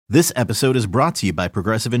This episode is brought to you by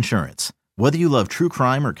Progressive Insurance. Whether you love true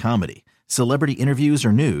crime or comedy, celebrity interviews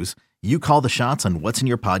or news, you call the shots on what's in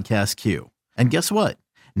your podcast queue. And guess what?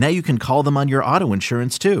 Now you can call them on your auto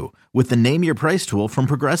insurance too with the Name Your Price tool from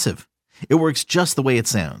Progressive. It works just the way it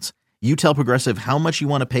sounds. You tell Progressive how much you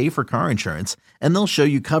want to pay for car insurance, and they'll show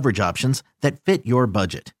you coverage options that fit your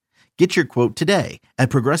budget. Get your quote today at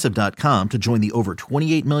Progressive.com to join the over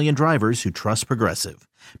 28 million drivers who trust Progressive.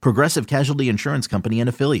 Progressive Casualty Insurance Company and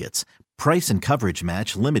Affiliates. Price and coverage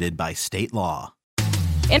match limited by state law.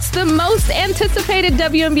 It's the most anticipated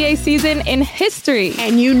WNBA season in history.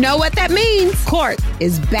 And you know what that means. Court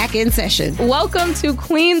is back in session. Welcome to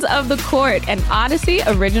Queens of the Court, an Odyssey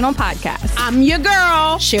original podcast. I'm your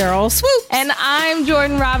girl, Cheryl Swoop. And I'm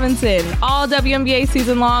Jordan Robinson. All WNBA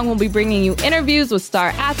season long, we'll be bringing you interviews with star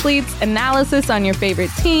athletes, analysis on your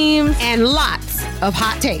favorite teams, and lots of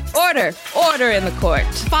hot takes. Order in the court.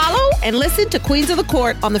 Follow and listen to Queens of the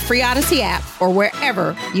Court on the free Odyssey app or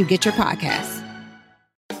wherever you get your podcasts.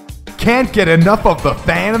 Can't get enough of the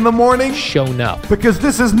fan in the morning? Shown up. Because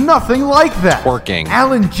this is nothing like that. Working.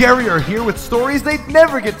 Al and Jerry are here with stories they'd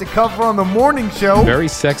never get to cover on the morning show. Very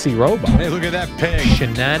sexy robot. Hey, look at that pig.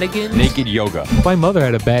 Shenanigans. Naked yoga. My mother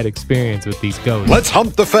had a bad experience with these ghosts. Let's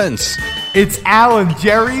hump the fence. It's Al and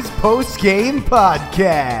Jerry's post-game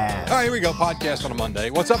podcast. All right, here we go. Podcast on a Monday.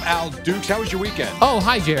 What's up, Al Dukes? How was your weekend? Oh,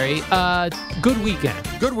 hi, Jerry. Good weekend.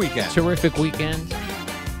 Good weekend. Terrific weekend.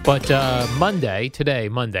 But Monday,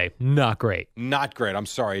 not great. Not great. I'm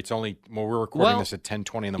sorry. It's only, we're recording this at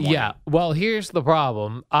 10:20 in the morning. Yeah. Well, here's the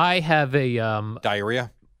problem. I have a...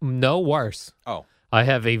 Diarrhea? No, worse. Oh. I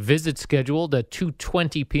have a visit scheduled at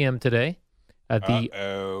 2:20 p.m. today at the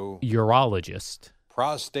urologist.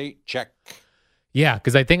 Prostate check. Yeah,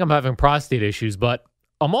 because I think I'm having prostate issues, but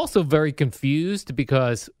I'm also very confused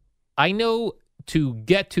because I know to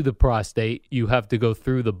get to the prostate, you have to go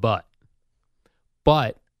through the butt.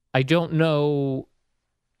 But I don't know,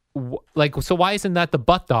 so why isn't that the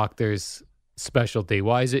butt doctor's specialty?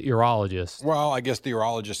 Why is it urologist? Well, I guess the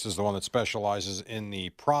urologist is the one that specializes in the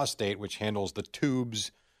prostate, which handles the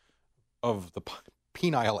tubes of the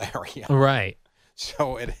penile area. Right.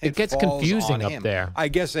 So it gets falls confusing on up him. there. I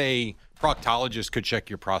guess a proctologist could check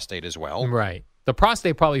your prostate as well. Right. The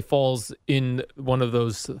prostate probably falls in one of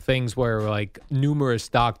those things where like numerous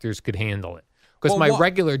doctors could handle it. Because my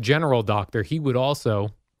regular general doctor, he would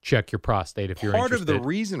also check your prostate if you're interested. Part of the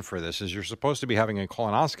reason for this is you're supposed to be having a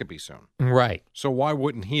colonoscopy soon. Right. So why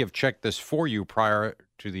wouldn't he have checked this for you prior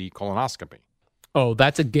to the colonoscopy? Oh,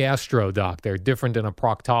 that's a gastro doctor, different than a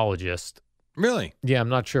proctologist. Really? Yeah, I'm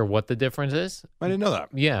not sure what the difference is. I didn't know that.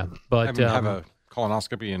 Yeah, but I haven't had a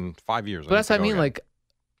colonoscopy in 5 years. But that's what I mean.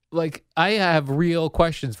 Like I have real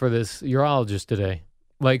questions for this urologist today.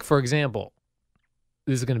 Like, for example,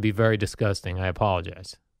 this is going to be very disgusting. I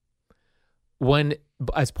apologize. When,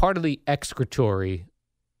 as part of the excretory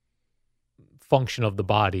function of the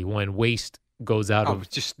body, when waste goes out of...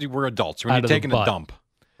 we're adults. When you're taking a dump.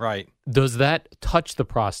 Right. Does that touch the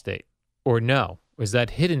prostate or no? Is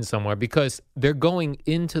that hidden somewhere? Because they're going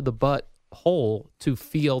into the butt hole to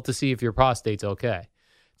see if your prostate's okay.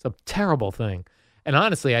 It's a terrible thing. And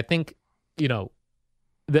honestly, I think,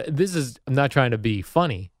 this is, I'm not trying to be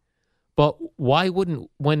funny, but why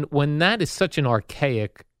wouldn't, when that is such an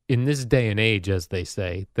archaic, in this day and age, as they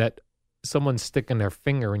say, that someone's sticking their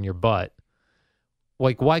finger in your butt,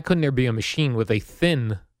 like, why couldn't there be a machine with a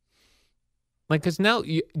thin, like, because now,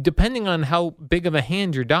 depending on how big of a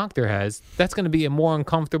hand your doctor has, that's going to be a more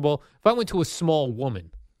uncomfortable, if I went to a small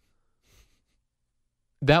woman,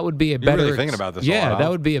 that would be a better... You're really thinking about this yeah, a lot, huh? that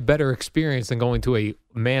would be a better experience than going to a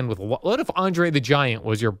man with... What if Andre the Giant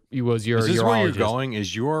was your Is this urologist? where you're going?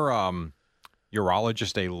 Is your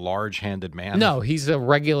urologist a large-handed man? No, he's a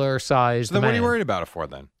regular-sized So then man. what are you worried about it for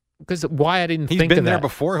then? Because why I didn't He's think of been there that.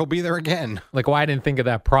 before. He'll be there again. Like, why I didn't think of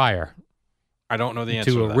that prior I don't know the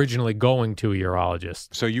answer to to that. originally going to a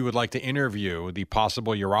urologist. So you would like to interview the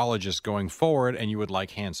possible urologist going forward, and you would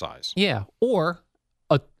like hand size. Yeah, or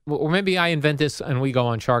maybe I invent this and we go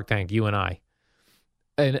on Shark Tank, you and I.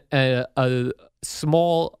 A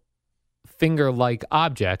small finger-like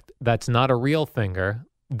object that's not a real finger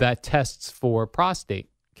that tests for prostate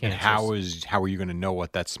cancer. And how are you going to know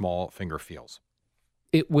what that small finger feels?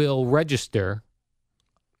 It will register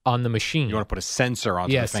on the machine. You want to put a sensor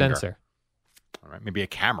onto the finger? Yeah, sensor. All right, maybe a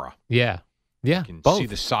camera. Yeah. You can both. see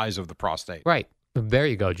the size of the prostate. Right. There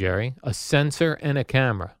you go, Jerry. A sensor and a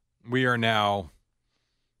camera. We are now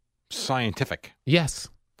scientific. Yes.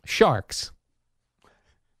 Sharks.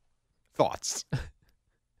 Thoughts.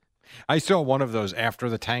 I saw one of those After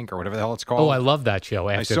the Tank or whatever the hell it's called. Oh, I love that show.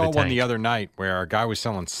 After I saw the one Tank. the other night where a guy was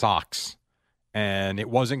selling socks, and it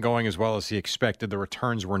wasn't going as well as he expected. The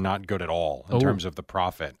returns were not good at all in terms of the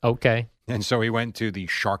profit. Okay. And so he went to the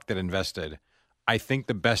shark that invested. I think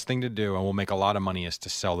the best thing to do, and we'll make a lot of money, is to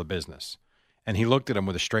sell the business. And he looked at him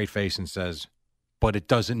with a straight face and says, but it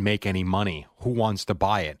doesn't make any money. Who wants to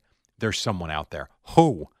buy it? There's someone out there.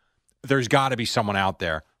 Who? There's got to be someone out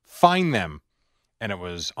there. Find them. And it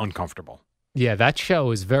was uncomfortable. Yeah, that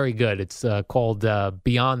show is very good. It's called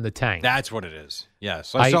Beyond the Tank. That's what it is.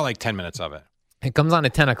 Yes. I saw like 10 minutes of it. It comes on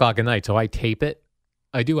at 10 o'clock at night, so I tape it.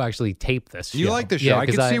 I do actually tape this You show. like the show. Yeah, I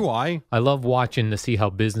can see why. I love watching to see how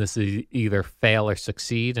businesses either fail or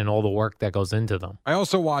succeed and all the work that goes into them. I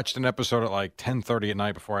also watched an episode at like 10:30 at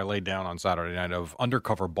night before I laid down on Saturday night of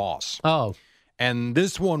Undercover Boss. Oh, And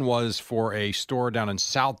this one was for a store down in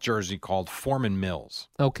South Jersey called Foreman Mills.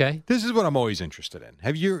 okay. This is what I'm always interested in.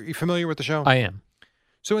 Are you familiar with the show? I am.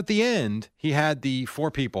 So at the end, he had the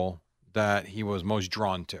 4 people that he was most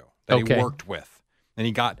drawn to, that Okay. he worked with. And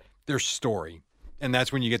he got their story. And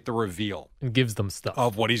that's when you get the reveal And gives them stuff.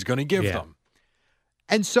 of what he's going to give Yeah. them.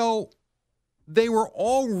 And so they were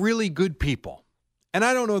all really good people. And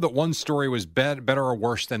I don't know that one story was better or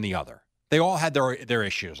worse than the other. They all had their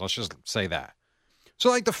issues. Let's just say that. So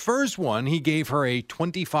like the first one, he gave her a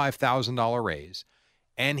 $25,000 raise.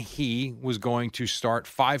 And he was going to start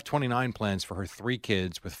 529 plans for her 3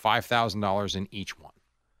 kids with $5,000 in each one.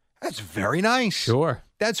 That's very nice. Sure.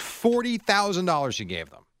 That's $40,000 he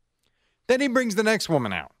gave them. Then he brings the next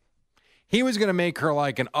woman out. He was going to make her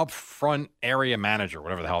like an upfront area manager,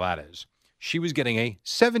 whatever the hell that is. She was getting a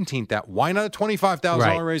 $17,000. Why not a $25,000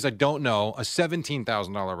 Right. raise? I don't know. A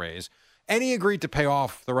 $17,000 raise. And he agreed to pay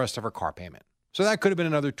off the rest of her car payment. So that could have been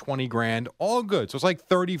another 20 grand. All good. So it's like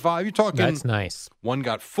 35. You're talking. That's nice. One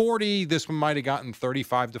got 40. This one might have gotten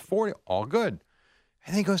 35 to 40. All good.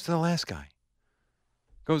 And then he goes to the last guy.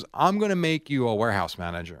 Goes, I'm going to make you a warehouse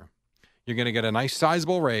manager. You're going to get a nice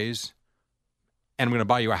sizable raise. And I'm going to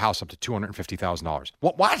buy you a house up to $250,000.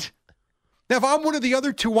 What? Now, if I'm one of the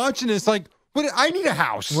other 2 watching this, like, I need a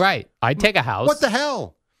house. Right. I'd take a house. What the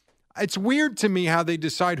hell? It's weird to me how they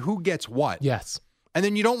decide who gets what. Yes. And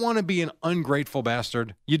then you don't want to be an ungrateful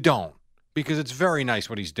bastard. You don't. Because it's very nice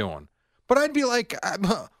what he's doing. But I'd be like,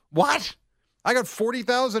 what? I got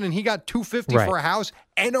 $40,000 and he got $250,000 Right. for a house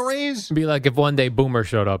and a raise? It'd be like if one day Boomer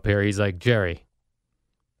showed up here. He's like, Jerry,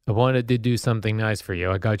 I wanted to do something nice for you.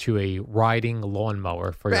 I got you a riding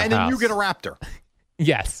lawnmower for your And then house. you get a Raptor.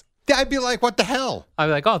 Yes. I'd be like, what the hell? I'd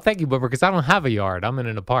be like, oh, thank you, Boomer, because I don't have a yard. I'm in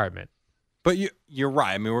an apartment. But you're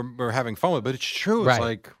right. I mean, we're having fun with it, but it's true. It's Right.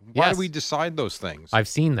 like, why Yes. do we decide those things? I've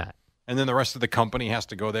seen that. And then the rest of the company has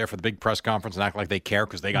to go there for the big press conference and act like they care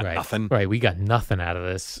because they got Right. nothing. Right. We got nothing out of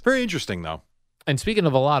this. Very interesting, though. And speaking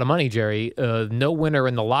of a lot of money, Jerry, no winner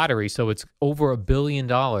in the lottery, so it's over $1 billion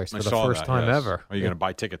for I the saw first that, time yes. ever. Are you going to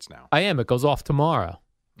buy tickets now? I am. It goes off tomorrow.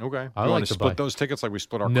 Okay. I You like want to to split buy. those tickets like we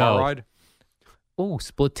split our No. car ride? Oh,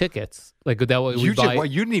 split tickets. Like that way we You buy.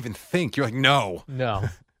 you didn't even think. You're like, no. No.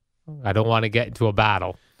 I don't want to get into a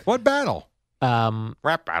battle. What battle?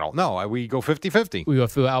 Rap battle. No, we go 50-50. We go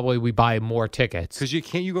through that way we buy more tickets. Because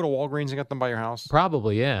you go to Walgreens and get them by your house?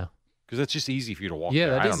 Probably, yeah. Because that's just easy for you to walk Yeah,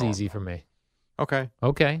 there. that I is don't know. easy for me. Okay.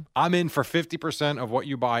 Okay. I'm in for 50% of what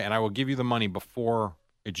you buy, and I will give you the money before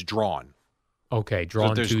it's drawn. Okay,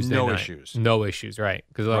 drawn there's Tuesday no night. issues. No issues, right.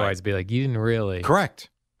 Because otherwise Right. it'd be like, you didn't really. Correct.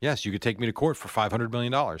 Yes, you could take me to court for $500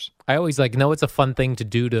 million. I always like, it's a fun thing to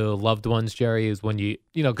do to loved ones, Jerry, is when you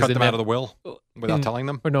Cut because them out of the will without telling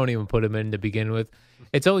them? Or don't even put them in to begin with.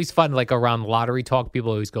 It's always fun, like around lottery talk, people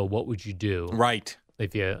always go, what would you do? Right.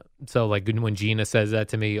 If you, so like when Gina says that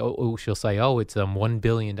to me, she'll say, it's $1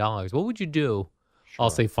 billion. What would you do? I'll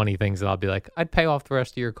say funny things and I'll be like, I'd pay off the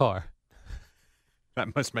rest of your car.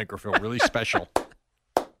 That must make her feel really special.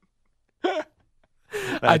 I'd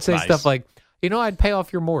That's say nice. stuff like, I'd pay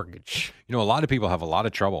off your mortgage. You know, a lot of people have a lot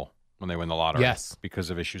of trouble when they win the lottery. Yes. Because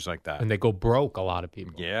of issues like that. And they go broke, a lot of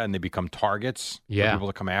people. Yeah, and they become targets Yeah. for people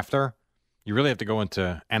to come after. You really have to go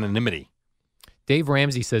into anonymity. Dave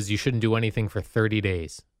Ramsey says you shouldn't do anything for 30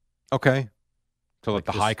 days. Okay. To let Like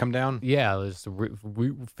the this- high come down? Yeah, let's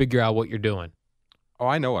figure out what you're doing. Oh,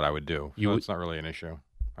 I know what I would do. You So would- it's not really an issue.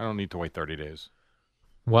 I don't need to wait 30 days.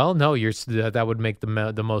 Well, no, that would make the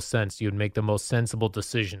most sense. You'd make the most sensible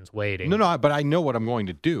decisions waiting. No, but I know what I'm going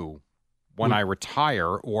to do when I retire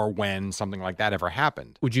or when something like that ever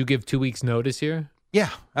happened. Would you give 2 weeks notice here? Yeah,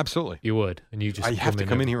 absolutely. You would, and you just I have to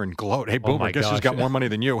come in here and gloat. Hey, Oh Boomer, my guess who's gosh. got more money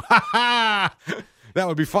than you? Ha ha! That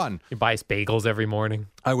would be fun. You buy us bagels every morning.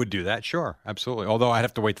 I would do that, sure, absolutely. Although I'd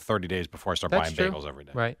have to wait 30 days before I start That's buying true. bagels every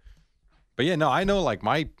day. Right. But yeah, no, I know like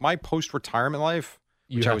my post-retirement life,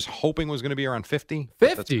 You which I have- was hoping was going to be around 50. but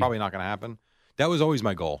That's 50? probably not going to happen. That was always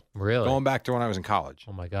my goal. Really? Going back to when I was in college.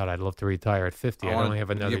 Oh my God, I'd love to retire at 50. I only have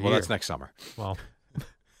another year. Well, that's next summer. Well,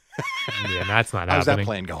 yeah, that's not How's happening. that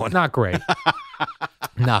plan going? Not great.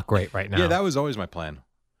 Not great right now. Yeah, that was always my plan.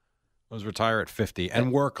 Was retire at 50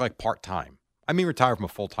 and work like part-time. I mean, retire from a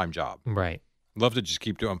full-time job. Right. Love to just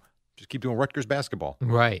keep doing Rutgers basketball.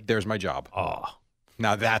 Right. There's my job. Oh,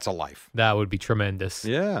 Now that's a life. that would be tremendous.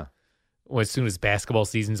 Yeah. Well, as soon as basketball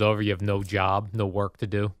season's over, you have no job, no work to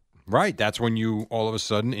do. Right. That's when you all of a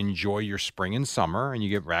sudden enjoy your spring and summer and you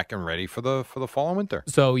get back and ready for the fall and winter.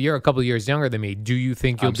 So you're a couple of years younger than me. Do you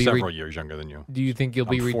think you'll I'm be several years younger than you. Do you think you'll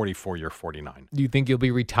I'm be 44, you're 49. Do you think you'll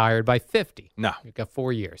be retired by 50? No. You've got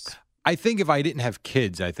 4 years. I think if I didn't have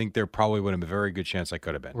kids, I think there probably would have been a very good chance I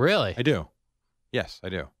could have been. Really? I do. Yes, I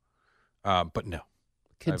do. But no.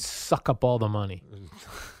 Kids suck up all the money.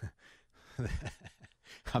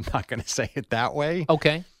 I'm not going to say it that way.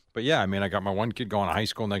 Okay. But yeah, I mean, I got my one kid going to high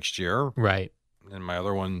school next year, Right. and my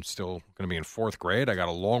other one still going to be in 4th grade. I got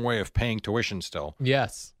a long way of paying tuition still,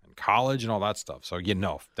 Yes. and college and all that stuff. So,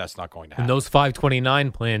 that's not going to happen. And those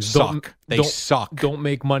 529 plans suck. They suck. Don't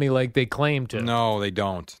make money like they claim to. No, they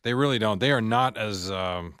don't. They really don't. They are not as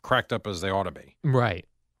cracked up as they ought to be. Right.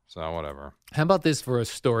 So, whatever. How about this for a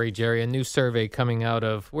story, Jerry? A new survey coming out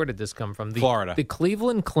of, where did this come from? Florida. The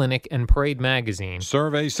Cleveland Clinic and Parade magazine.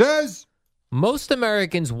 Survey says. Most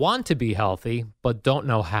Americans want to be healthy, but don't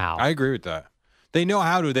know how. I agree with that. They know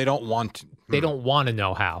how to. They don't want to. They don't want to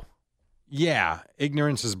know how. Yeah.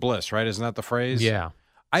 Ignorance is bliss, right? Isn't that the phrase? Yeah.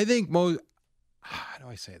 I think most. How do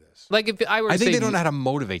I say this? Like if I were to I think say they don't know how to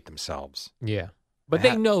motivate themselves. Yeah. But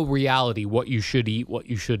they know reality, what you should eat, what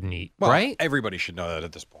you shouldn't eat, Well, right? Everybody should know that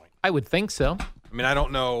at this point. I would think so. I mean, I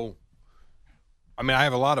don't know. I mean, I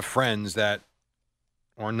have a lot of friends that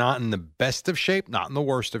are not in the best of shape, not in the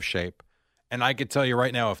worst of shape. And I could tell you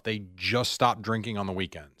right now, if they just stop drinking on the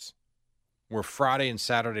weekends, where Friday and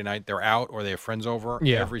Saturday night they're out or they have friends over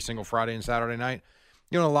every single Friday and Saturday night,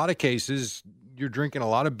 in a lot of cases, you're drinking a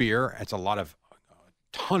lot of beer. It's a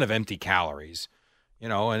ton of empty calories,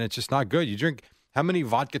 and it's just not good. You drink, how many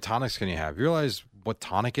vodka tonics can you have? You realize what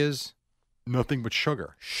tonic is? Nothing but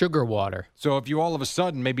sugar. Sugar water. So if you all of a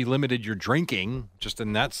sudden maybe limited your drinking, just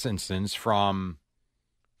in that instance, from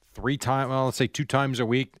 2 times a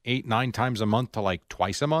week, 8-9 times a month to like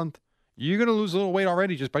twice a month, you're going to lose a little weight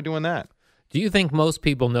already just by doing that. Do you think most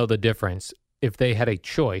people know the difference if they had a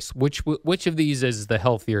choice? Which of these is the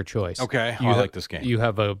healthier choice? Okay, I like this game. You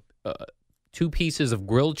have 2 pieces of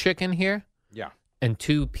grilled chicken here Yeah. and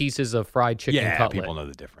 2 pieces of fried chicken cutlet. People know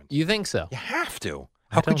the difference. You think so? You have to.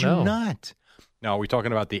 I How don't could you know. not? Now, are we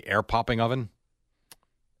talking about the air popping oven?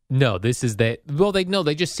 No, this is that. Well, they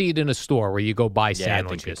just see it in a store where you go buy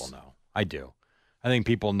sandwiches. I think people know. I do. I think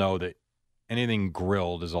people know that anything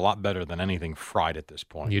grilled is a lot better than anything fried at this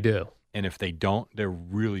point. You do. And if they don't, they're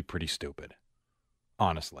really pretty stupid.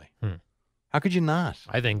 Honestly. Hmm. How could you not?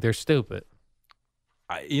 I think they're stupid.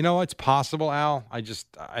 It's possible, Al.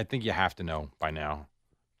 I think you have to know by now.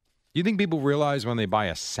 Do you think people realize when they buy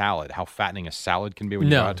a salad how fattening a salad can be when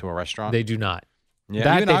you go out to a restaurant? They do not. Yeah,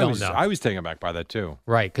 That even they I don't was, know. I was taken aback by that too.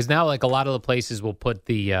 Right, because now like a lot of the places will put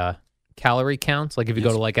the calorie counts. Like if you go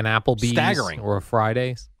Yes. to like an Applebee's Staggering. or a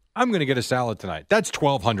Fridays. I'm going to get a salad tonight. That's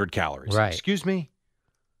 1,200 calories. Right. Excuse me?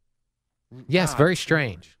 Yes, very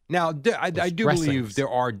strange. Now, I do dressings. believe there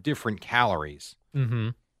are different calories, Mm-hmm.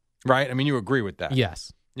 right? I mean, you agree with that.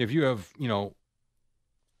 Yes. If you have,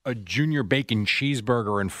 a junior bacon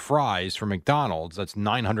cheeseburger and fries from McDonald's, that's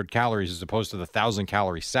 900 calories as opposed to the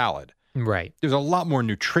 1,000-calorie salad. Right. There's a lot more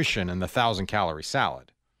nutrition in the 1,000-calorie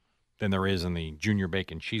salad than there is in the junior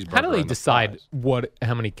bacon cheeseburger. How do they and the decide fries.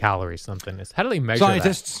 how many calories something is? How do they measure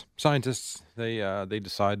Scientists, they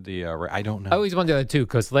decide the. I don't know. that? I always wonder that too,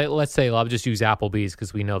 because let's say I'll just use Applebee's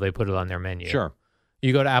because we know they put it on their menu. Sure.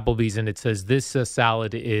 You go to Applebee's and it says this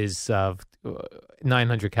salad is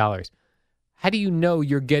 900 calories. How do you know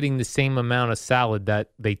you're getting the same amount of salad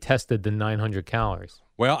that they tested the 900 calories?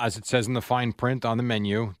 Well, as it says in the fine print on the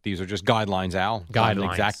menu, these are just guidelines, Al. It's not an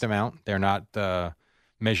Guidelines. exact amount. They're not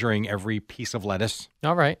measuring every piece of lettuce.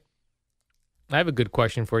 All right. I have a good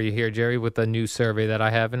question for you here, Jerry, with a new survey that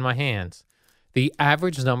I have in my hands. The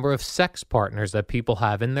average number of sex partners that people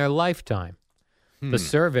have in their lifetime. The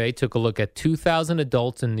survey took a look at 2,000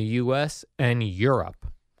 adults in the U.S. and Europe.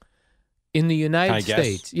 In the United guess?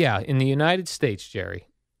 States, in the United States, Jerry,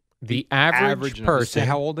 the average Does it person, say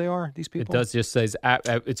how old they are, these people? it does just says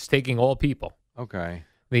it's taking all people. Okay.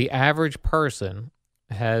 The average person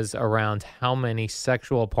has around how many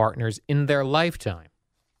sexual partners in their lifetime?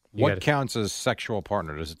 You What gotta- counts as sexual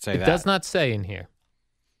partner? Does it say It that? does not say in here.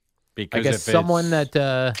 Because I guess if someone it's-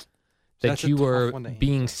 that That's a you tough were one to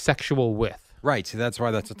being answer. sexual with. Right. See, that's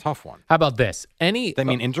why that's a tough one. How about this? Does that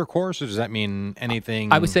mean intercourse, or does that mean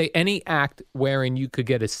anything? I would say any act wherein you could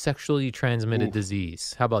get a sexually transmitted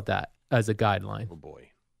disease. How about that as a guideline? Oh, boy.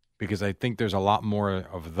 Because I think there's a lot more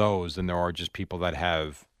of those than there are just people that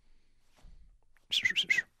have.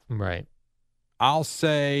 Right. I'll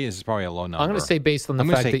say this is probably a low number. I'm going to say based on the I'm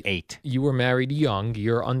gonna fact say that 8. you were married young,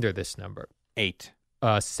 you're under this number. 8.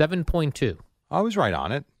 7.2. I was right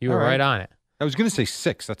on it. You were All right on it. I was going to say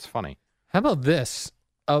 6. That's funny. How about this?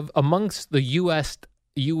 Amongst the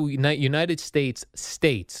United States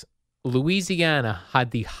states, Louisiana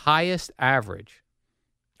had the highest average.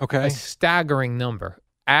 Okay. A staggering number.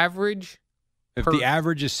 Average. If the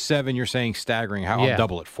average is 7, you're saying staggering. Yeah. I'll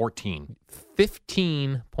double it. 14.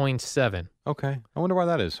 15.7. Okay. I wonder why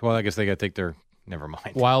that is. Well, I guess they got to take their. Never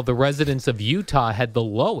mind. While the residents of Utah had the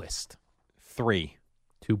lowest. 3.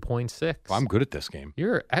 2.6. Well, I'm good at this game.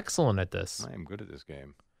 You're excellent at this. I am good at this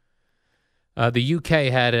game. The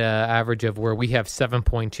UK had an average of where we have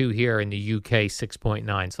 7.2 here, in the UK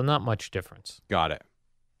 6.9. So not much difference. Got it.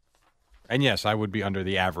 And yes, I would be under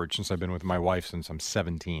the average since I've been with my wife since I'm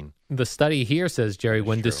 17. The study here says, Jerry, That's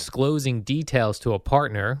when true. disclosing details to a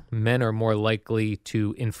partner, men are more likely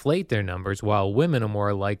to inflate their numbers, while women are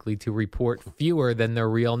more likely to report fewer than their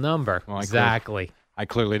real number. Well, Exactly. I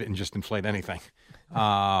clearly didn't just inflate anything.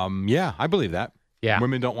 Yeah, I believe that. Yeah.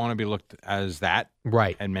 Women don't want to be looked as that,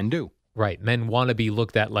 Right. and men do. Right. Men want to be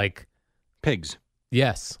looked at like, Pigs.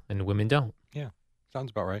 yes, and women don't. Yeah,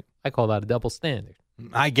 sounds about right. I call that a double standard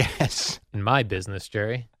I guess. in my business,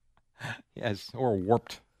 Jerry. Yes, or a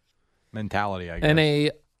warped mentality, I guess.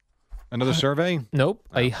 And Another survey?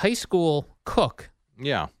 a high school cook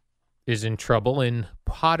Yeah. is in trouble in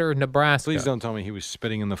Potter, Nebraska. Please don't tell me he was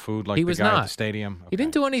spitting in the food like He the was guy at not. the stadium. He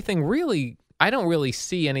didn't do anything really. I don't really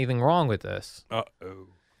see anything wrong with this. Uh-oh.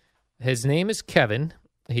 His name is Kevin.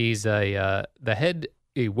 He's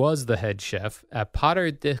he was the head chef at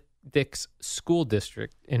Potter Dix School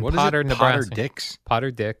District in What Potter, is it? Nebraska. Potter Dix?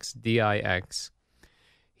 Potter Dix, Dix.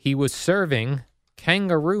 He was serving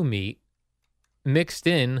kangaroo meat mixed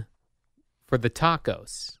in for the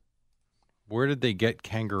tacos. Where did they get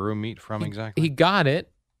kangaroo meat from exactly? He got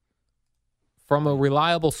it from a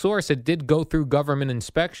reliable source. It did go through government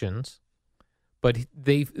inspections, but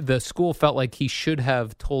the school felt like he should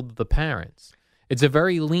have told the parents. It's a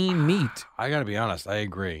very lean meat. I got to be honest. I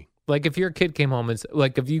agree. Like if your kid came home and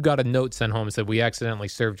like if you got a note sent home and said we accidentally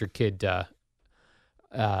served your kid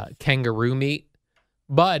kangaroo meat,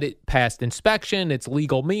 but it passed inspection, it's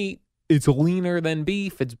legal meat, it's leaner than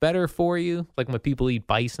beef, it's better for you. Like when people eat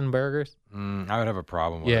bison burgers. I would have a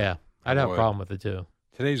problem with it. Yeah, I'd have a would. problem with it too.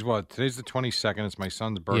 Today's what? Today's the 22nd. It's my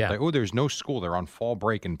son's birthday. Yeah. Oh, there's no school. They're on fall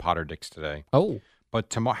break in Potter Dix today. Oh, But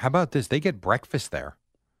tomorrow, how about this? They get breakfast there.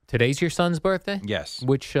 today's your son's birthday? Yes.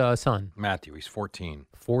 Which son? Matthew, he's 14.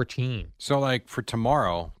 14. So, like, for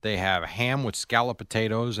tomorrow, they have ham with scalloped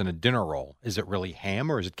potatoes and a dinner roll. Is it really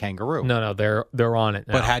ham or is it kangaroo? No, they're on it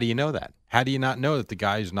now. But how do you know that? How do you not know that the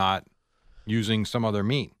guy's not using some other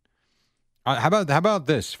meat? How about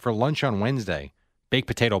this? For lunch on Wednesday, baked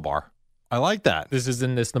potato bar. I like that. This is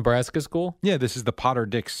in this Nebraska school? Yeah, this is the Potter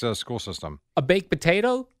Dix school system. A baked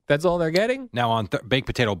potato? That's all they're getting? Now on baked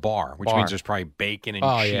potato bar, which Bar. means there's probably bacon and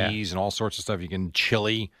Oh, yeah. cheese and all sorts of stuff. You can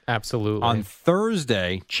chili. Absolutely. On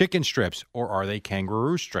Thursday, chicken strips, or are they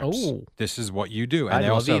kangaroo strips? Oh. This is what you do. And I they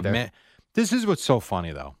love also have either. this is what's so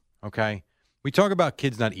funny, though, okay? We talk about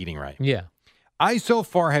kids not eating right. Yeah. I so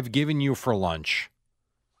far have given you for lunch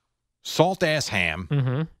salt-ass ham,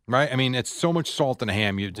 Mm-hmm. right? I mean, it's so much salt in a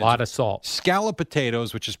ham. A lot of salt. Scalloped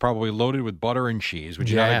potatoes, which is probably loaded with butter and cheese. Would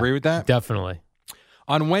you not agree with that? Definitely.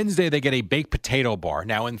 On Wednesday, they get a baked potato bar.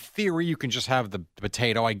 Now, in theory, you can just have the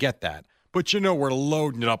potato. I get that. But, we're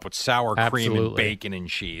loading it up with sour cream and Absolutely. bacon and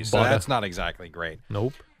cheese. So Butter. that's not exactly great.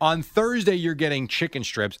 Nope. On Thursday, you're getting chicken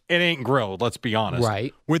strips. It ain't grilled, let's be honest.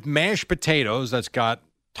 Right. With mashed potatoes that's got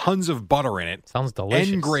tons of butter in it. Sounds delicious.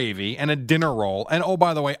 And gravy and a dinner roll. And, oh,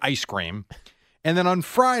 by the way, ice cream. And then on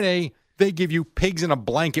Friday, they give you pigs in a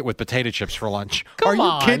blanket with potato chips for lunch. Come Are you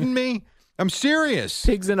on. kidding me? I'm serious.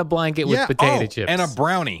 Pigs in a blanket with Yeah. potato Oh, chips. and a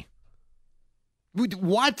brownie.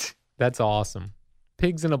 What? That's awesome.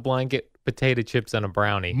 Pigs in a blanket, potato chips, and a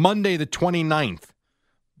brownie. Monday the 29th.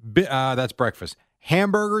 That's breakfast.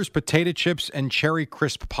 Hamburgers, potato chips, and cherry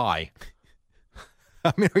crisp pie.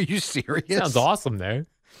 I mean, are you serious? Sounds awesome there.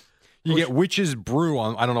 You get Witch's Brew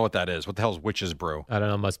on. I don't know what that is. What the hell is Witch's Brew? I don't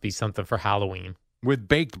know. Must be something for Halloween. With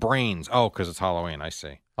baked brains. Oh, because it's Halloween. I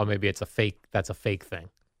see. Or maybe it's a fake. That's a fake thing.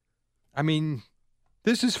 I mean,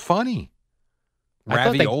 this is funny. I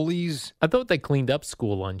thought they- Raviolis. I thought they cleaned up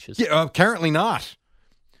school lunches. Yeah, apparently not.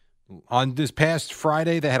 On this past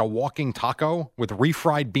Friday, they had a walking taco with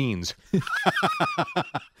refried beans.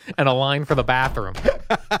 And a line for the bathroom.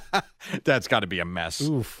 That's got to be a mess.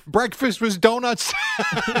 Oof. Breakfast was donuts.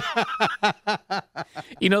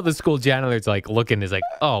 You know, the school janitor's like looking, is like,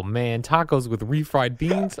 oh man, tacos with refried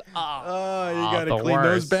beans. Oh, you got to the clean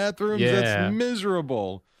those worst. bathrooms. Yeah. That's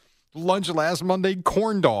miserable. Lunch last Monday,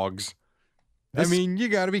 corn dogs. This- I mean, you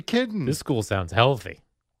got to be kidding. This school sounds healthy.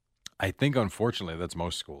 I think, unfortunately, that's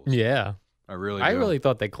most schools. Yeah. I really I do. really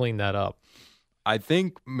thought they cleaned that up. I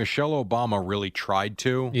think Michelle Obama really tried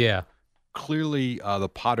to. Yeah. Clearly, the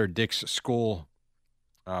Potter Dix school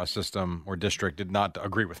system or district did not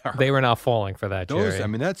agree with her. They were not falling for that, Those, Jerry. I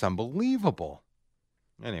mean, that's unbelievable.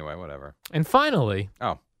 Anyway, whatever. And finally,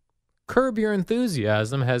 Oh, Curb Your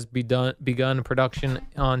Enthusiasm has begun production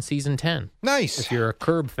on season 10. nice. If you're a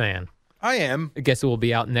Curb fan, I am. I guess it will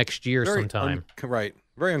be out next year Very sometime. right.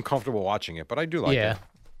 Very uncomfortable watching it, but I do like yeah. it.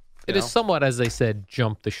 It You is know? somewhat, as they said,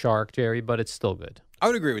 jump the shark, Jerry, but it's still good. I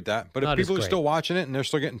would agree with that. But Not if as people are great. still watching it and they're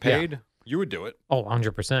still getting paid, you would do it. Oh,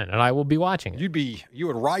 100%. And I will be watching it. You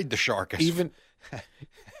would ride the shark. Even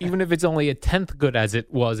if it's only a 10th good as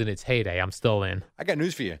it was in its heyday, I'm still in. I got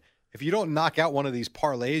news for you. If you don't knock out one of these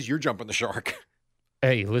parlays, you're jumping the shark.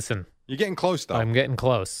 Hey, listen, You're getting close though. I'm getting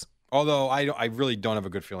close. Although I really don't have a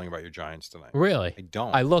good feeling about your Giants tonight. Really? I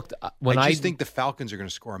don't. I looked when I I just think the Falcons are going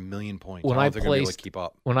to score 1,000,000 points. when I I don't think they're going to be able placed to keep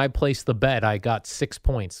up. when I placed the bet, I got 6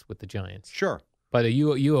 points with the Giants. Sure. But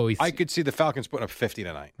you always I could see the Falcons putting up 50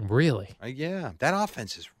 tonight. really. Yeah, that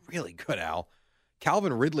offense is really good, Al.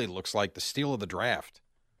 Calvin Ridley looks like the steal of the draft.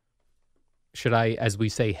 Should I, as we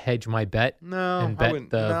say, hedge my bet? No, And I bet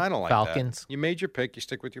wouldn't. the No, I don't like Falcons? that. You made your pick. You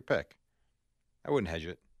stick with your pick. I wouldn't hedge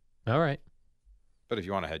it. All right. But if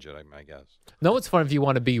you want to hedge it, I guess. No, it's fun if you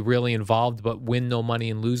want to be really involved, but win no money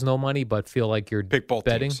and lose no money, but feel like you're Pick both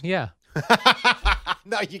betting. teams. Yeah.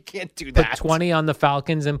 No, you can't do Put that. 20 on the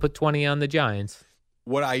Falcons and put 20 on the Giants.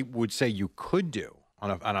 What I would say you could do,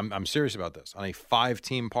 and I'm serious about this, on a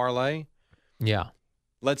 5-team parlay, Yeah.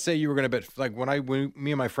 let's say you were going to bet, like when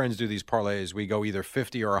me and my friends do these parlays, we go either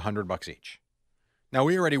 50 or $100 each. Now,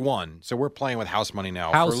 we already won, so we're playing with house money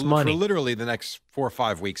now. House money. For literally the next 4 or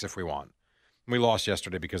 5 weeks if we want. We lost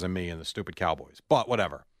yesterday because of me and the stupid Cowboys, but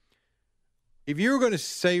whatever. If you were going to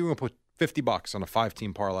say you were going to put $50 on a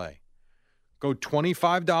 5-team parlay, go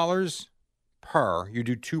 $25 per. You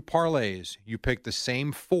do 2 parlays. You pick the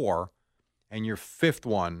same 4, and your 5th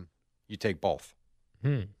one, you take both.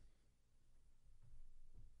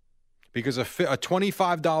 Because a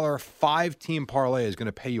 $25 5-team parlay is going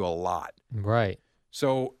to pay you a lot. Right.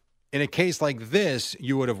 So in a case like this,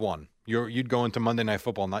 you would have won. You'd go into Monday Night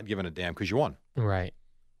Football not giving a damn because you won. Right.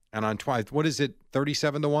 And on what is it,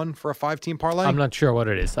 37-1 for a 5-team parlay? I'm not sure what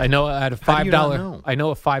it is. I know at a How do you not $5, know? I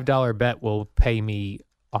know a $5 bet will pay me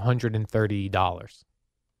 $130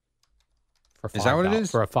 for $5. Is that what it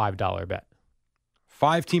is? For a $5 bet.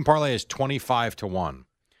 5-team parlay is 25-1.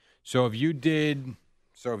 So if you did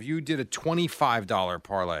a $25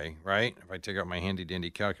 parlay, right? If I take out my handy dandy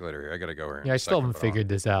calculator here, I got to go here. in Yeah, a I still second, haven't but I'll- figured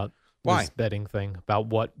this out. Why? This betting thing about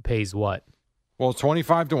what pays what. Well,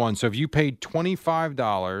 25-1. So if you paid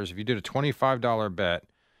 $25, if you did a $25 bet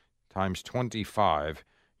times 25,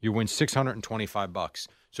 you win $625.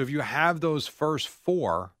 So if you have those first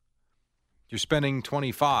 4, you're spending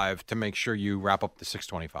 25 to make sure you wrap up the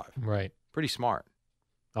 625. Right. Pretty smart.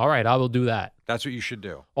 All right, I will do that. That's what you should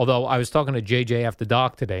do. Although I was talking to JJ after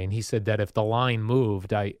doc today, and he said that if the line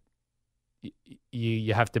moved,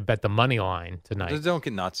 you have to bet the money line tonight. Just don't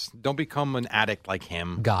get nuts. Don't become an addict like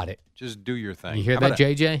him. Got it. Just do your thing. You hear How that, about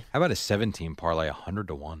a- JJ? How about a 17 parlay,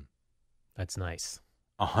 100-1? That's nice.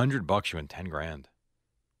 $100, you win $10,000.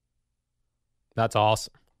 That's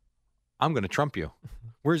awesome. I'm going to trump you.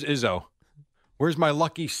 Where's Izzo? Where's my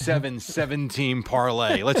lucky 7-team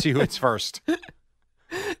parlay? Let's see who hits first.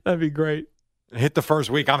 That'd be great. Hit the first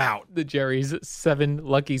week, I'm out. The Jerry's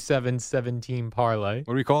lucky 7 parlay.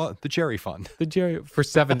 What do we call it? The Jerry Fund. The Jerry for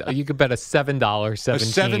 $7. You could bet a $7 A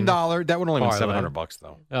 17. $7. That would only win parlay. $700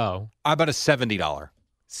 though. Oh, I bet a $70.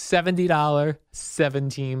 $70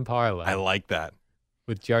 17 parlay. I like that.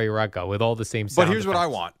 With Jerry Recco with all the same. But sound here's what I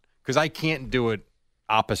effects. want, because I can't do it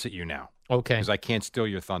opposite you now, Okay. because I can't steal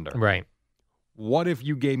your thunder. Right. What if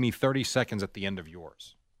you gave me 30 seconds at the end of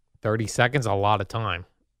yours? 30 seconds, a lot of time.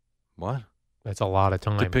 What? That's a lot of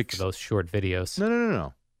time pick for those short videos.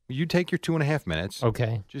 No. You take your 2.5 minutes.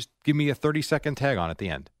 Okay. Just give me a 30-second tag on at the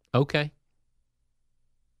end. Okay.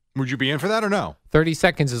 Would you be in for that or no? 30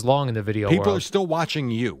 seconds is long in the video People world. are still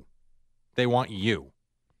watching you. They want you.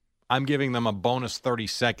 I'm giving them a bonus 30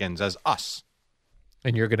 seconds as us.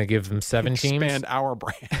 And you're going to give them 7 teams? Expand our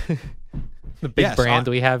brand. The big Yes, brand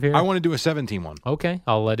we have here? I want to do a 17 one. Okay,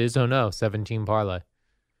 I'll let Izzo know. 17 parlay.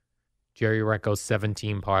 Jerry Recco's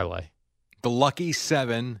 17 parlay. The Lucky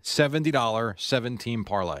 7, $70, 17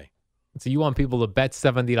 parlay. So you want people to bet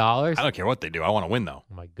 $70? I don't care what they do. I want to win, though.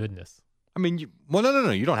 Oh, my goodness. I mean, no.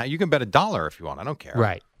 You don't have. You can bet $1 if you want. I don't care.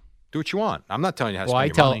 Right. Do what you want. I'm not telling you how to Well,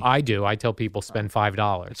 spend your money. I tell people spend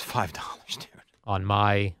 $5 It's $5, dude. on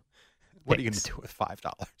my What are you going picks. to do with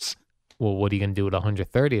 $5? Well, what are you going to do with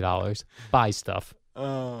 $130? Buy stuff.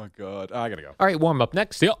 Oh, God. I got to go. All right, warm up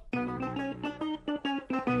next. Yep.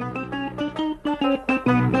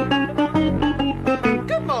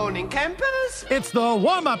 Good morning, campers. It's the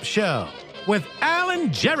warm-up show with Al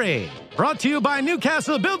and Jerry. Brought to you by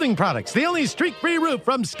Newcastle Building Products, the only streak-free roof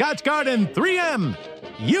from Scotch Garden 3M.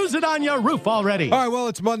 Use it on your roof already. All right, well,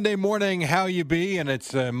 it's Monday morning. How you be? And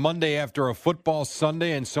it's Monday after a football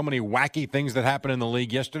Sunday and so many wacky things that happened in the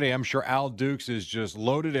league yesterday. I'm sure Al Dukes is just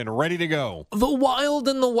loaded and ready to go. The wild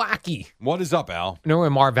and the wacky. What is up, Al? You know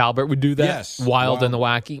when Marv Albert would do that? Yes. Wild and the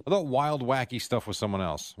wacky. I thought wild, wacky stuff was someone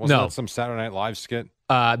else. Wasn't No. that some Saturday Night Live skit?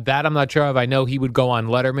 That I'm not sure of. I know he would go on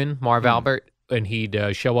Letterman, Marv Albert, and he'd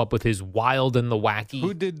show up with his wild and the wacky.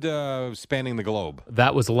 Who did Spanning the Globe?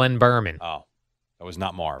 That was Len Berman. Oh, that was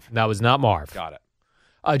not Marv. That was not Marv. Got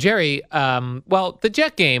it. Jerry, well, the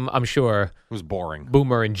Jet game, I'm sure It was boring.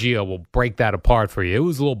 Boomer and Gio will break that apart for you. It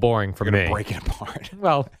was a little boring for We're me. going to break it apart.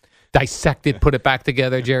 Well, dissect it, put it back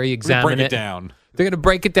together, Jerry, examine break it down. They're going to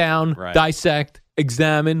break it down, Right. dissect,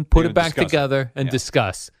 examine, put They're it gonna back discuss it. together, and Yeah.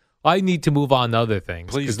 discuss. I need to move on to other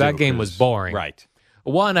things Please because do, that game was 'cause- boring. Right.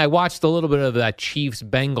 One, I watched a little bit of that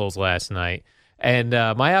Chiefs-Bengals last night, and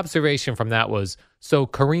my observation from that was, so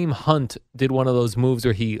Kareem Hunt did one of those moves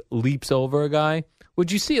where he leaps over a guy,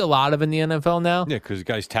 which you see a lot of in the NFL now. Yeah, because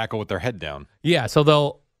guys tackle with their head down. Yeah, so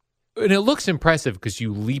they'll, and it looks impressive because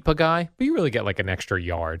you leap a guy, but you really get like an extra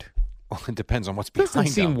yard. Well, it depends on what's Doesn't behind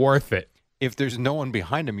seem them. worth it. If there's no one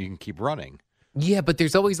behind him, you can keep running. Yeah, but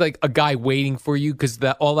there's always like a guy waiting for you because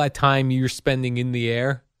all that time you're spending in the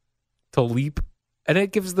air to leap, and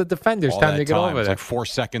it gives the defenders All time that to get over It's there. like 4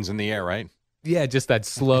 seconds in the air, right? Yeah, just that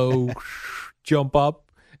slow jump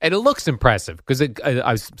up, and it looks impressive because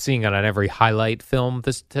I was seeing it on every highlight film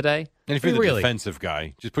today. And if you're It the really, defensive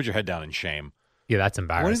guy, just put your head down in shame. yeah, that's When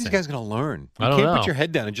are embarrassing. these guys going to learn? You I don't can't know. put your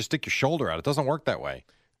head down and just stick your shoulder out. It doesn't work that way.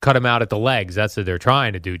 Cut him out at the legs. That's what they're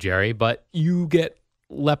trying to do, Jerry. But you get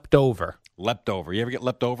leapt over. Leapt over. You ever get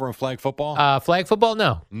leapt over in flag football? Flag football,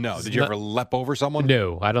 no. no. It's Did you not- ever leap over someone?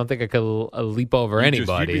 No, I don't think I could leap over You'd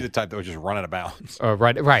anybody. be the type that would just run out of bounds.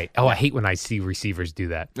 Right. Oh, I hate when I see receivers do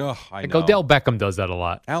that. Ugh, I Like know. Odell Beckham does that a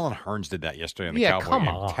lot. Alan Hearns did that yesterday in the Yeah, Cowboy come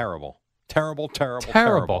game. on. Terrible. Terrible.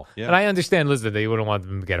 Terrible. Yeah. And I understand, listen, they wouldn't want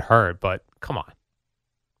them to get hurt, but come on.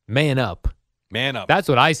 Man up. Man up. That's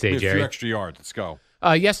what I We say, have a few Jerry. extra yards. Let's go.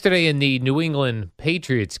 Yesterday in the New England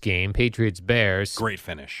Patriots game, Patriots-Bears, Great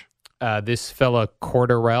finish. this fella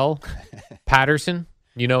Cordarrelle Patterson,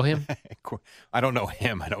 you know him? I don't know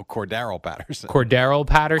him. I know Cordero Patterson. Cordero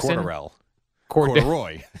Patterson? Cordarrelle. Cord-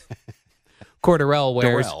 Corduroy. Cordarrelle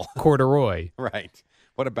wears Darrell. corduroy. Right.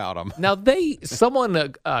 What about him? Now,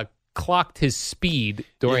 someone clocked his speed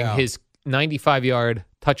during Yeah. his 95-yard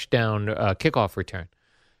touchdown kickoff return.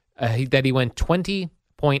 That he went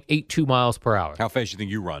 20.82 miles per hour. How fast do you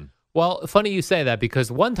think you run? Well, funny you say that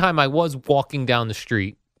because one time I was walking down the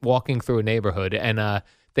street, walking through a neighborhood, and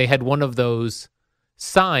they had one of those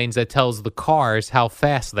signs that tells the cars how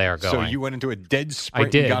fast they are going. So you went into a dead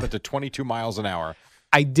sprint did. and got it to 22 miles an hour.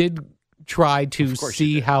 I did try to Of course you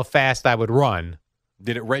see did. how fast I would run.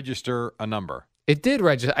 Did it register a number? It did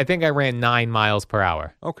register. I think I ran 9 miles per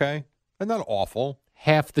hour, Okay. And not awful.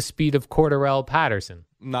 half the speed of Cordarrelle Patterson.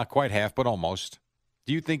 Not quite half, but almost.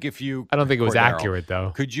 Do you think if you... I don't think it was Cordero, accurate,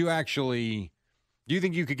 though. Could you actually... Do you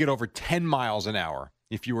think you could get over 10 miles an hour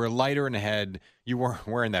if you were lighter in the head, you weren't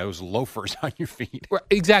wearing those loafers on your feet? Right,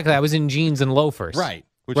 exactly. I was in jeans and loafers. Right.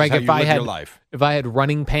 Which Right, is how if you I live had- your life. If I had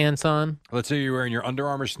running pants on, Let's say you're wearing your Under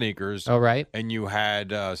Armour sneakers all right, and you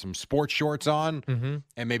had some sports shorts on mm-hmm.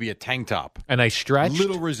 and maybe a tank top. and I stretched,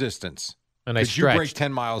 Little resistance. and I Could you break stretched.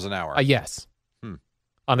 10 miles an hour? Yes. Hmm.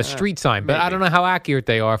 On a street sign, but I maybe. don't know how accurate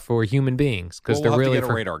they are for human beings because Well, we'll they're have really to get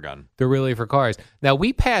for a radar gun. they're really for cars. Now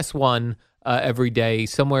we pass one every day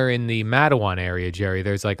somewhere in the Mattawan area, Jerry.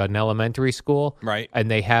 There's like an elementary school, Right. and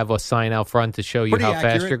they have a sign out front to show you Pretty how fast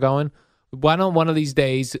accurate. you're going. Why don't one of these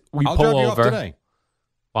days we I'll pull drop you over? off today.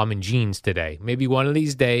 Well, I'm in jeans today. Maybe one of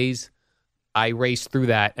these days I race through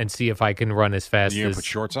that and see if I can run as fast You gonna as. put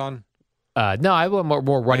shorts on? No, I want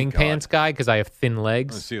more running God. pants guy because I have thin Let's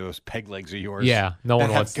legs. see those peg legs of yours. Yeah, no that one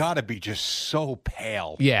have wants. got to be just so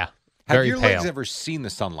pale. Yeah, Have very your pale. legs ever seen the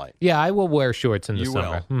sunlight? Yeah, I will wear shorts in the You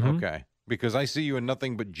summer. will. Mhm. Okay. Because I see you in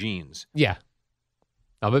nothing but jeans. Yeah.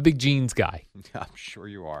 I'm a big jeans guy. I'm sure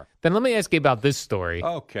you are. Then let me ask you about this story.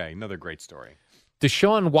 Okay, another great story.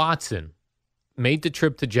 Deshaun Watson made the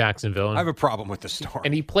trip to Jacksonville. I have a problem with the story.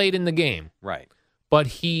 And he played in the game. Right. But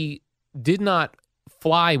he did not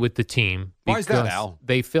fly with the team Why is that, because Al?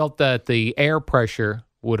 they felt that the air pressure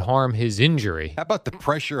would harm his injury. How about the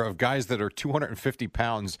pressure of guys that are 250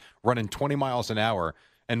 pounds running 20 miles an hour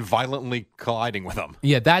and violently colliding with them?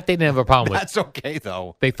 Yeah, that they didn't have a problem with. That's okay,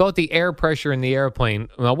 though. They thought the air pressure in the airplane.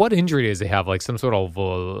 Well, what injury does he have? Like some sort of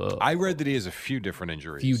I read that he has a few different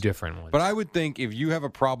injuries. few different ones. But I would think if you have a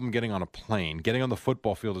problem getting on a plane, getting on the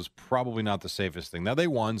football field is probably not the safest thing. Now, they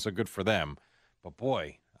won, so good for them. But,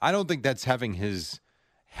 boy, I don't think that's having his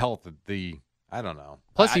health at the, I don't know.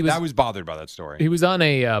 Plus, I was bothered by that story. he was on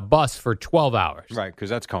a bus for 12 hours. Right, because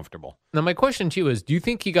that's comfortable. Now, my question to you is, do you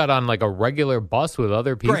think he got on like a regular bus with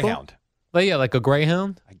other people? Greyhound. Like, yeah, like a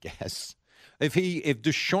Greyhound? I guess. If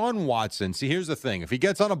Deshaun Watson, see, here's the thing. If he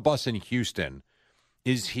gets on a bus in Houston,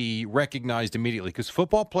 is he recognized immediately? Because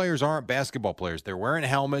football players aren't basketball players. They're wearing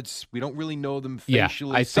helmets. We don't really know them Yeah,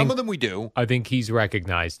 facially. Some of them we do. I think he's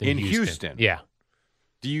recognized in Houston. Yeah.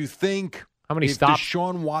 Do you think How many if stops?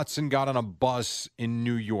 Deshaun Watson got on a bus in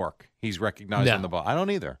New York, he's recognized No. on the bus? I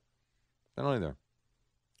don't either. I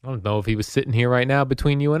don't know if he was sitting here right now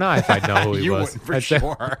between you and I if I'd know who he You was. wouldn't for I'd say,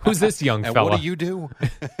 sure. Who's this young And fella? what do you do?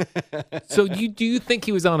 So do you think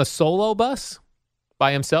he was on a solo bus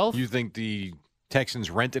by himself? You think the Texans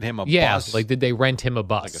rented him a yeah, bus? like did they rent him a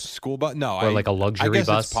bus? Like a school bus? No. Or like a luxury I guess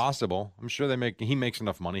bus? it's possible. I'm sure he makes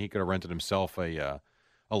enough money. He could have rented himself a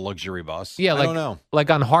luxury bus. Yeah, I don't know. Like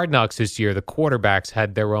on Hard Knocks this year, the quarterbacks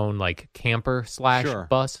had their own like camper / Sure.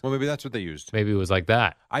 bus. Well, maybe that's what they used. Maybe it was like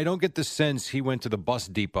that. I don't get the sense he went to the bus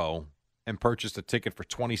depot and purchased a ticket for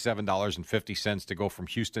 $27.50 to go from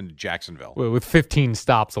Houston to Jacksonville. With 15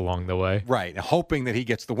 stops along the way. Right, hoping that he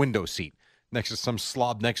gets the window seat next to some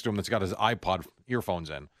slob next to him that's got his iPod earphones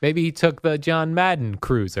in. Maybe he took the John Madden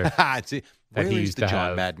cruiser. See, That where he is used the to John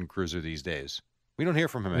have. Madden cruiser these days? We don't hear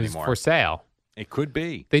from him It was anymore. for sale. It could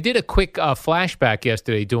be. They did a quick flashback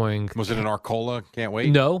yesterday during. Was it an Arcola? Can't wait.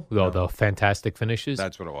 No, the fantastic finishes.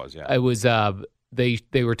 That's what it was. Yeah. It was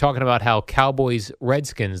they were talking about how Cowboys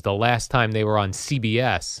Redskins the last time they were on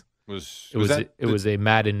CBS Was it was a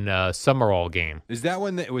Madden Summerall game. Is that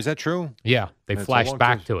when? Was that true? Yeah, they It's a flashed long-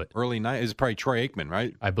 back to it. Early night. Is probably Troy Aikman,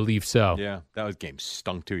 right? I believe so. Yeah, that game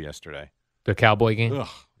stunk too yesterday. The Cowboy game. Ugh.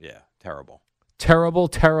 Yeah, terrible. Terrible,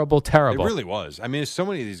 terrible, terrible. It really was. I mean, so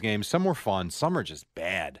many of these games. Some were fun. Some are just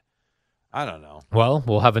bad. I don't know. Well,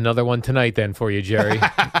 we'll have another one tonight then for you, Jerry.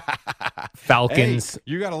 Falcons. Hey,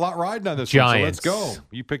 you got a lot riding on this Giants. one, so let's go.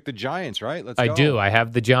 You picked the Giants, right? Let's I go. do. I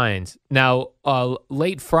have the Giants. Now,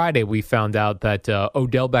 late Friday, we found out that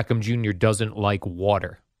Odell Beckham Jr. doesn't like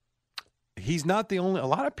water, He's not the only. A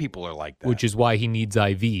lot of people are like that. which is why he needs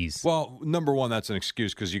IVs. well, number one, that's an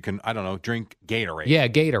excuse because you can, I don't know, drink Gatorade. Yeah,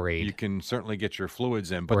 Gatorade. You can certainly get your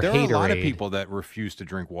fluids in, but Or there are a lot of Haterade. people that refuse to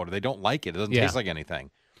drink water. They don't like it. It doesn't Yeah. taste like anything.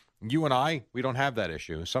 You and I, we don't have that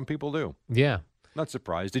issue. Some people do. Yeah, Not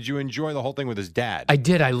surprised. Did you enjoy the whole thing with his dad? I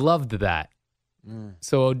did. I loved that.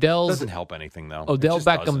 So Odell's Doesn't help anything though. Odell It just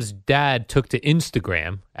Beckham's doesn't. dad took to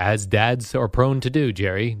Instagram, as dads are prone to do,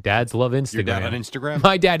 Jerry. Dads love Instagram. Your dad on Instagram?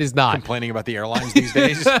 My dad is not. Complaining about the airlines these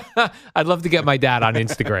days. I'd love to get my dad on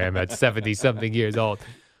Instagram at 70-something years old.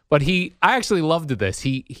 But I actually loved this.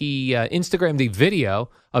 He Instagrammed a video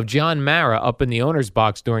of John Mara up in the owner's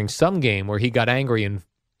box during some game where he got angry and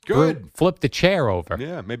Good. flipped the chair over.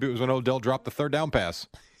 Yeah, maybe it was when Odell dropped the third down pass.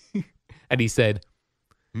 And he said,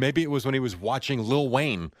 Maybe it was when he was watching Lil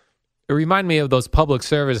Wayne. it reminded me of those public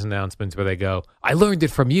service announcements where they go, I learned it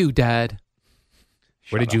from you, Dad.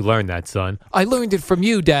 Where did you learn that, son? I learned it from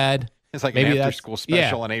you, Dad. It's like Maybe an that's- after-school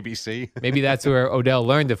special yeah. on ABC. Maybe that's where Odell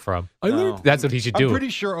learned it from. That's what he should do. I'm pretty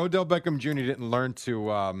sure Odell Beckham Jr. didn't learn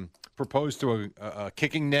to propose to a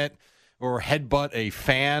kicking net or headbutt a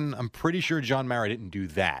fan. I'm pretty sure John Mara didn't do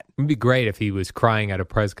that. It'd be great if he was crying at a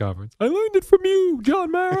press conference. I learned it from you,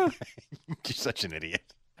 John Mara. You're such an idiot.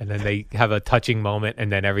 And then they have a touching moment,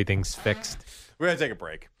 and then everything's fixed. We're going to take a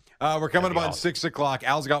break. We're coming up on 6 o'clock.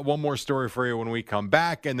 Al's got one more story for you when we come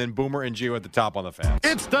back, and then Boomer and Gio at the top on the fan.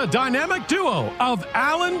 It's the dynamic duo of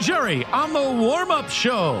Al and Jerry on the warm-up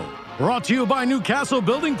show. Brought to you by Newcastle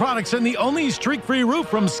Building Products and the only streak-free roof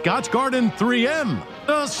from Scotch Garden 3M.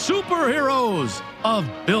 The superheroes of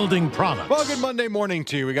building products. Well, good Monday morning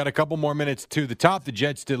to you. We got a couple more minutes to the top. The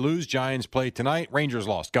Jets did lose. Giants play tonight. Rangers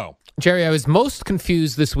lost. Go. Jerry, I was most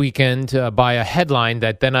confused this weekend by a headline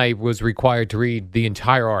that then I was required to read the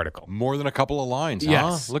entire article. More than a couple of lines,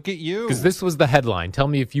 Yes. huh? Look at you. Because this was the headline. Tell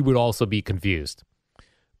me if you would also be confused.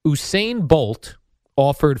 Usain Bolt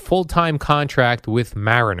offered full-time contract with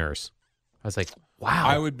Mariners. I was like, wow.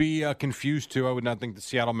 I would be confused, too. I would not think the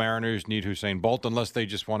Seattle Mariners need Usain Bolt unless they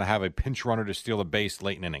just want to have a pinch runner to steal a base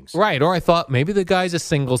late in innings. Right, or I thought maybe the guy's a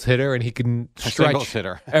singles hitter and he can stretch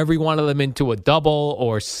every one of them into a double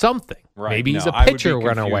or something. Right. Maybe he's No, a pitcher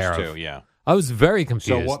we're unaware too, of. yeah. I was very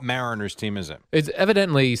confused. So what Mariners team is it? It's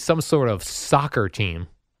evidently some sort of soccer team.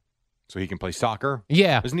 So he can play soccer?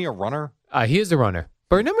 Yeah. Isn't he a runner? He is a runner.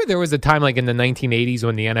 But remember there was a time like in the 1980s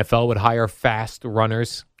when the NFL would hire fast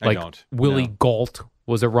runners? Like Willie Gault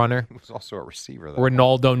was a runner. He was also a receiver, though.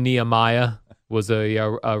 Ronaldo Nehemiah was a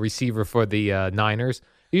receiver for the Niners.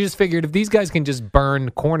 You just figured if these guys can just burn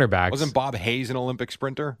cornerbacks. Wasn't Bob Hayes an Olympic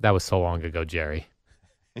sprinter? That was so long ago, Jerry.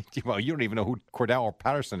 Well, you don't even know who Cordell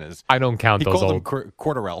Patterson is. I don't count those old. He called him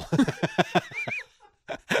Cordarrelle.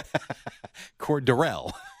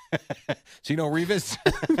 Cordarrelle. So you know Revis?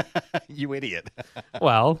 You idiot.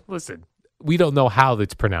 Well, listen, we don't know how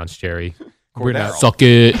it's pronounced, Jerry. Cordero. Suck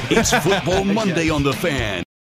it. It's Football Monday on The Fan.